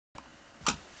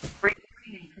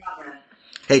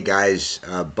Hey guys,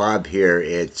 Bob here.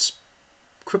 It's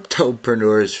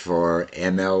Cryptopreneurs for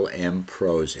MLM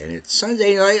Pros, and it's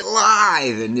Sunday Night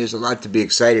Live, and there's a lot to be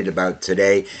excited about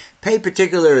today. Pay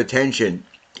particular attention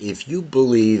if you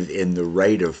believe in the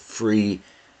right of free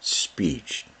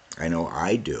speech. I know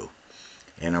I do,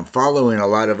 and I'm following a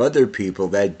lot of other people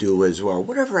that do as well.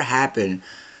 Whatever happened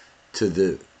to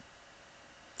the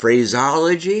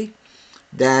phraseology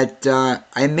that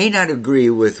I may not agree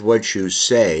with what you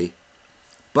say,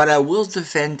 but I will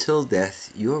defend till death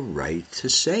your right to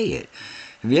say it.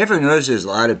 Have you ever noticed there's a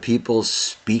lot of people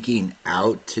speaking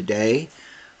out today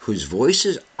whose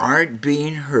voices aren't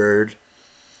being heard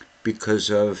because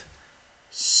of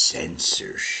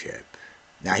censorship?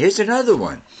 Now here's another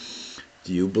one.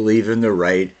 Do you believe in the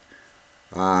right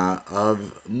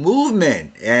of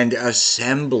movement and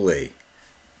assembly?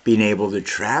 Being able to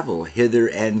travel hither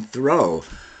and thro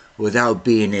without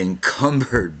being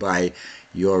encumbered by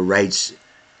your rights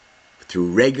through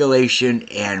regulation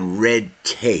and red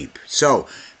tape. So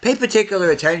pay particular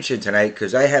attention tonight,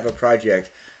 because I have a project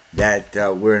that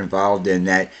we're involved in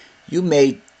that you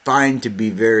may find to be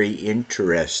very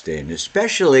interesting,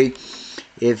 especially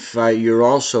if you're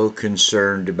also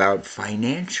concerned about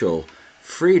financial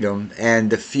freedom and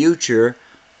the future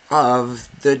of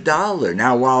the dollar.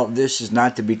 Now, while this is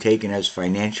not to be taken as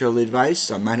financial advice,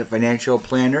 I'm not a financial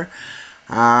planner,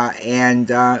 and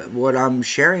what I'm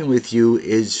sharing with you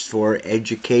is for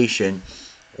education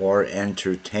or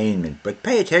entertainment. But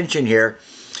pay attention here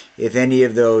if any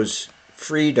of those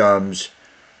freedoms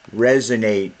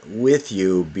resonate with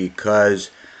you,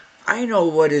 because I know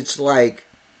what it's like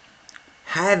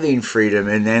having freedom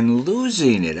and then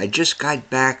losing it. I just got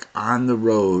back on the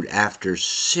road after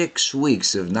 6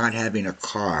 weeks of not having a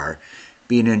car,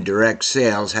 being in direct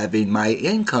sales, having my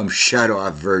income shut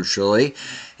off virtually,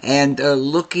 and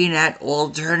looking at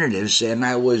alternatives. And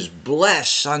I was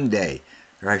blessed Sunday,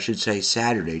 or I should say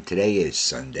Saturday, today is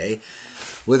Sunday,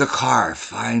 with a car,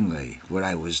 finally, what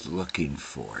I was looking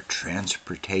for,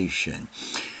 transportation.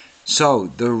 So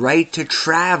the right to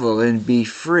travel and be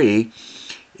free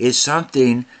is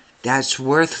something that's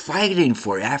worth fighting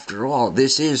for. After all,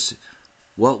 this is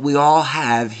what we all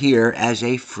have here as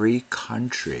a free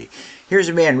country. Here's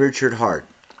a man, Richard Hart,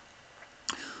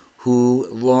 who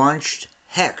launched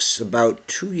Hex about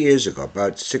 2 years ago,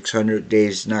 about 600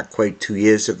 days, not quite 2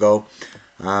 years ago.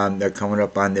 They're coming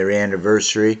up on their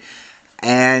anniversary.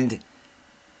 And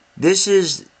this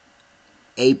is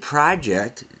a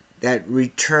project that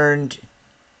returned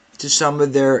to some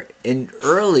of their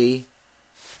early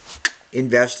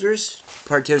investors,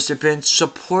 participants,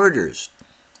 supporters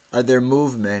of their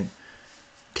movement,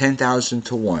 10,000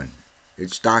 to 1.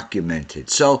 It's documented.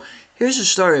 So here's a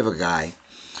story of a guy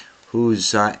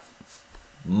whose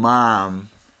mom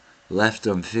left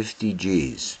him 50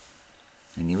 G's.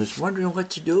 And he was wondering what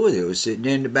to do with it. It was sitting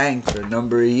in the bank for a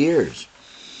number of years.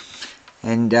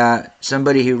 And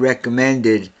somebody he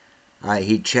recommended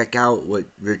he check out what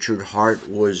Richard Hart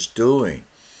was doing.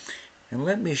 And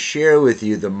let me share with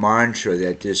you the mantra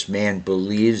that this man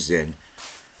believes in,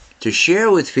 to share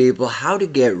with people how to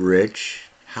get rich,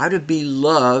 how to be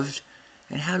loved,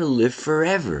 and how to live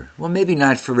forever. Well, maybe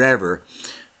not forever,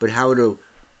 but how to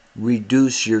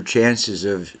reduce your chances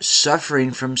of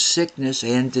suffering from sickness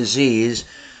and disease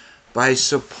by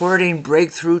supporting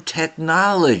breakthrough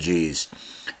technologies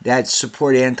that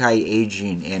support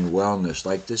anti-aging and wellness,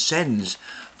 like the Sentence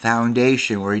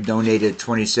Foundation, where he donated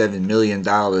 $27 million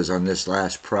on this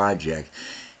last project.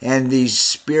 And these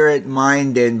spirit,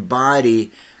 mind, and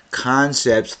body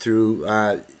concepts through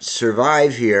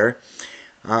Survive here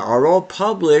are all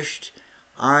published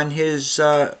on his,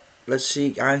 on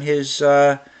his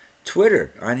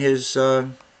Twitter, on his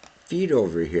feed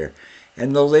over here.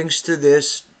 And the links to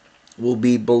this will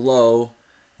be below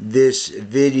this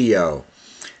video.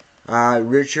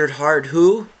 Richard Hart,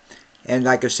 who? And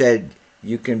like I said,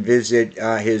 you can visit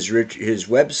his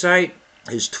website,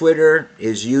 his Twitter,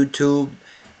 his YouTube,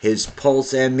 his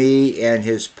Pulse ME, and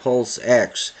his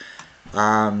PulseX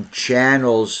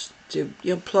channels to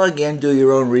plug in, do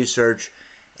your own research,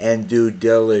 and due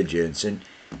diligence. And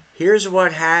here's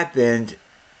what happened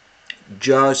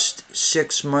just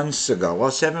 6 months ago.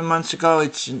 Well, 7 months ago.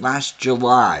 It's last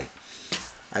July.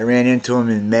 I ran into him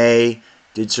in May,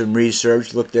 did some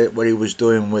research, looked at what he was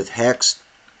doing with Hex,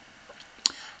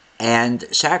 and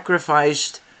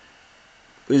sacrificed,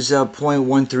 it was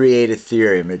 0.138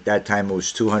 Ethereum. At that time it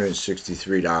was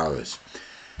 $263.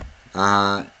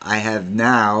 I have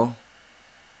now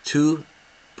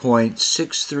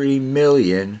 2.63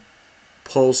 million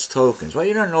Pulse tokens. Well,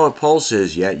 you don't know what Pulse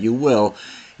is yet. You will.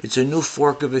 It's a new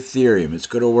fork of Ethereum. It's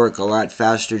going to work a lot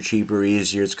faster, cheaper,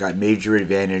 easier. It's got major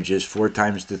advantages, 4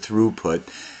 times the throughput,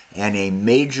 and a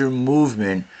major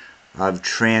movement of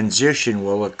transition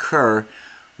will occur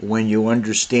when you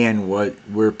understand what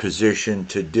we're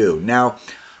positioned to do. Now,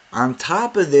 on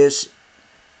top of this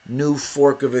new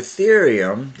fork of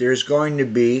Ethereum, there's going to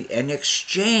be an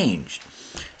exchange.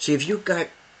 See, if you've got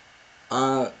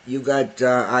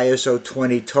ISO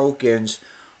 20 tokens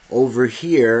over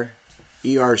here,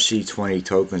 ERC 20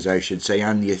 tokens, I should say,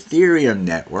 on the Ethereum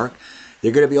network,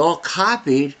 they're going to be all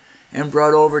copied and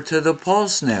brought over to the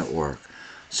Pulse network.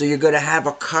 So you're going to have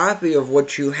a copy of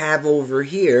what you have over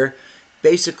here,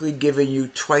 basically giving you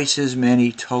twice as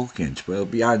many tokens. We'll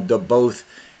be on the both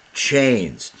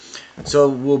chains. So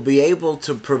we'll be able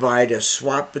to provide a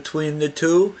swap between the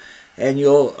two, and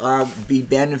you'll be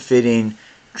benefiting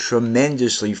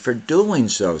tremendously for doing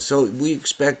so. So we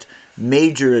expect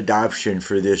major adoption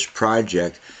for this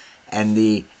project, and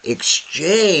the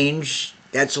exchange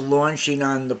that's launching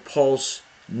on the Pulse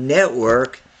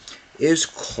network is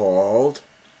called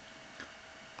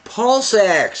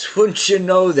PULSEX. Wouldn't you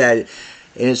know that?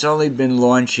 And it's only been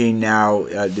launching now,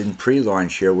 in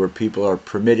pre-launch here, where people are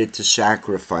permitted to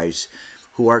sacrifice,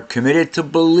 who are committed to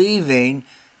believing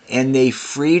in the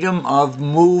freedom of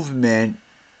movement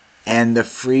and the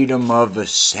freedom of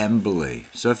assembly.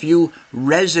 So if you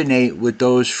resonate with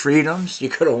those freedoms,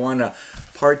 you're going to want to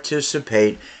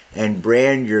participate and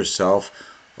brand yourself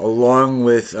along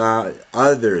with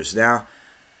others. Now,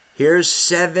 here's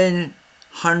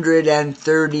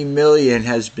 730 million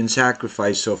has been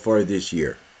sacrificed so far this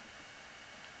year.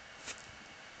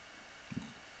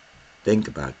 Think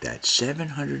about that.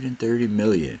 730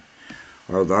 million.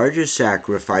 Our largest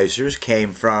sacrificers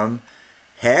came from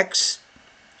Hex,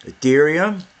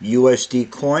 Ethereum, USD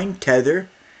Coin, Tether,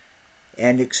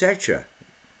 and etc.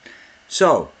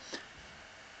 So,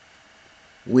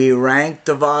 we ranked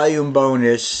the volume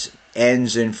bonus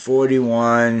ends in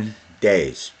 41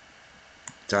 days.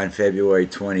 It's on February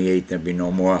 28th. There'll be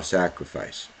no more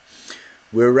sacrifice.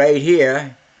 We're right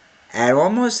here at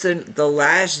almost the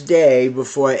last day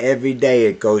before every day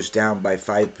it goes down by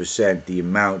 5% the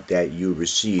amount that you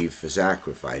receive for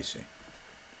sacrificing.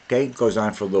 Okay, it goes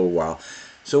on for a little while.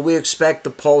 So we expect the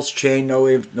Pulse chain, no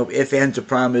ifs, ands, or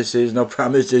promises, no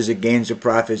promises of gains or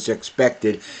profits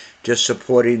expected, just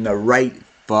supporting the right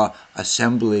for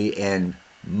assembly and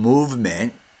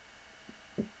movement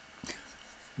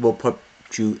will put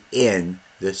you in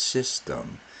the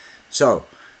system. So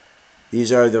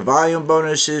these are the volume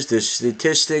bonuses, the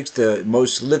statistics, the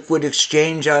most liquid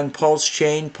exchange on Pulse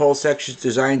chain. PULSEX is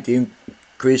designed to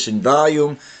increase in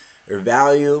volume or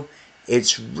value.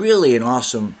 It's really an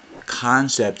awesome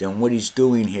concept, and what he's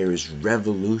doing here is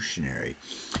revolutionary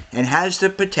and has the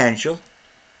potential,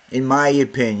 in my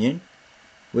opinion,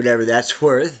 whatever that's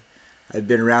worth. I've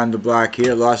been around the block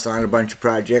here, lost on a bunch of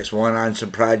projects, won on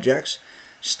some projects,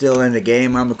 still in the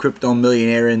game. I'm a crypto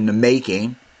millionaire in the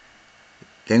making.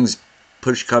 Things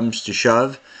push comes to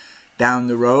shove down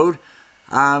the road,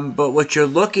 but what you're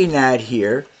looking at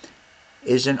here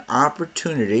is an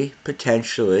opportunity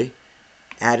potentially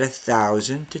at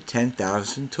 1,000 to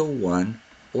 10,000 to 1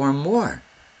 or more.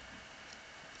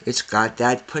 It's got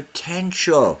that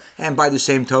potential. And by the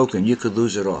same token, you could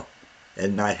lose it all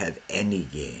and not have any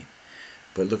gain.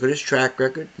 But look at his track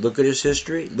record, look at his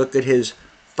history, look at his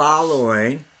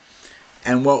following,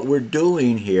 and what we're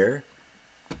doing here,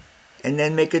 and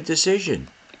then make a decision.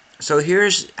 So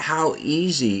here's how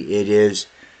easy it is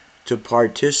to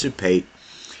participate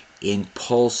in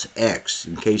PULSEX,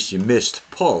 in case you missed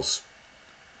Pulse.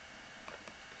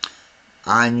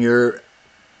 On your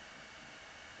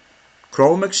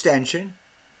Chrome extension,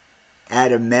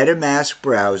 add a MetaMask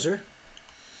browser.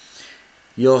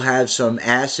 You'll have some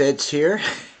assets here,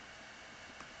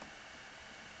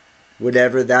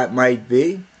 whatever that might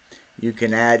be. You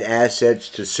can add assets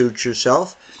to suit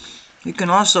yourself. You can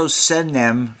also send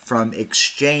them from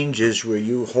exchanges where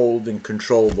you hold and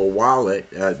control the wallet,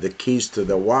 the keys to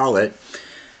the wallet,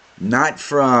 not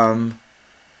from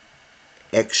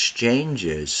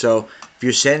exchanges. So if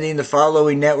you're sending the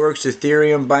following networks,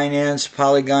 Ethereum, Binance,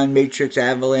 Polygon, Matrix,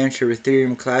 Avalanche, or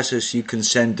Ethereum Classics, you can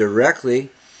send directly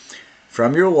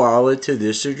from your wallet to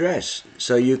this address.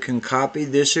 So you can copy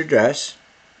this address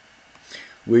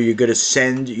where you're going to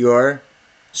send your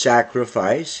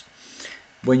sacrifice.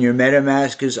 When your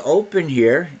MetaMask is open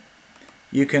here,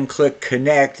 you can click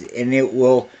connect and it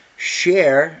will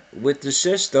share with the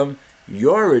system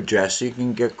your address so you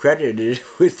can get credited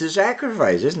with the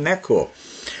sacrifice. Isn't that cool?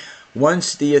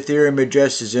 Once the Ethereum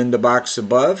address is in the box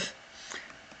above,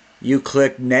 you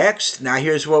click next. Now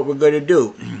here's what we're going to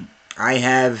do. I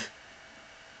have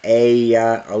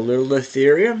a little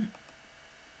Ethereum.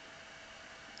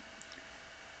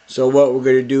 So what we're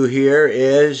going to do here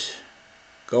is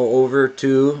go over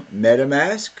to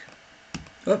MetaMask.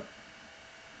 Oh.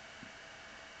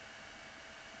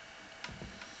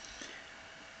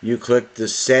 You click the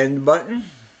send button.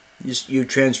 You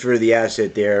transfer the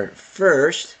asset there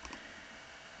first.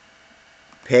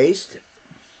 Paste.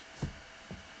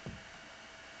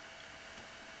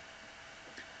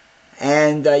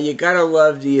 And you gotta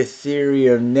love the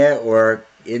Ethereum network.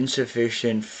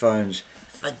 Insufficient funds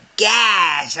for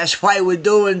gas. That's why we're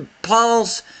doing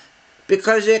Pulse,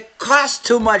 because it costs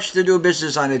too much to do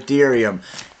business on Ethereum.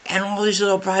 And all these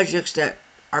little projects that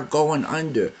are going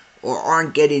under or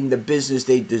aren't getting the business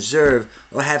they deserve,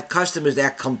 or have customers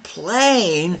that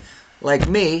complain, like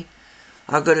me,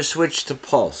 are going to switch to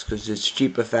Pulse because it's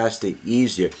cheaper, faster,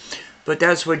 easier. But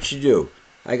that's what you do.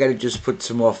 I got to just put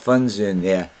some more funds in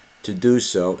there to do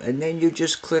so, and then you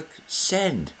just click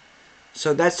send.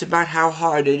 So that's about how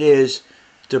hard it is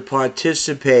to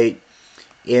participate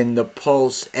in the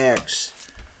PulseX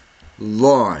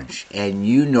launch, and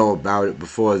you know about it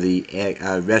before the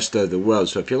rest of the world.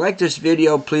 So if you like this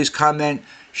video, please comment,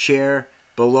 share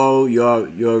below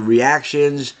your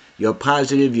reactions, your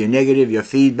positive, your negative, your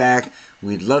feedback.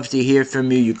 We'd love to hear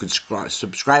from you. You could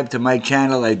subscribe to my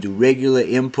channel. I do regular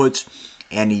inputs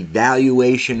and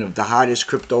evaluation of the hottest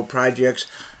crypto projects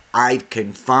I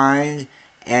can find,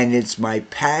 and it's my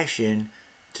passion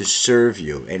to serve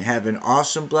you. And have an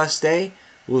awesome, blessed day.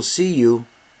 We'll see you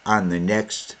on the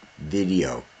next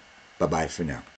video. Bye-bye for now.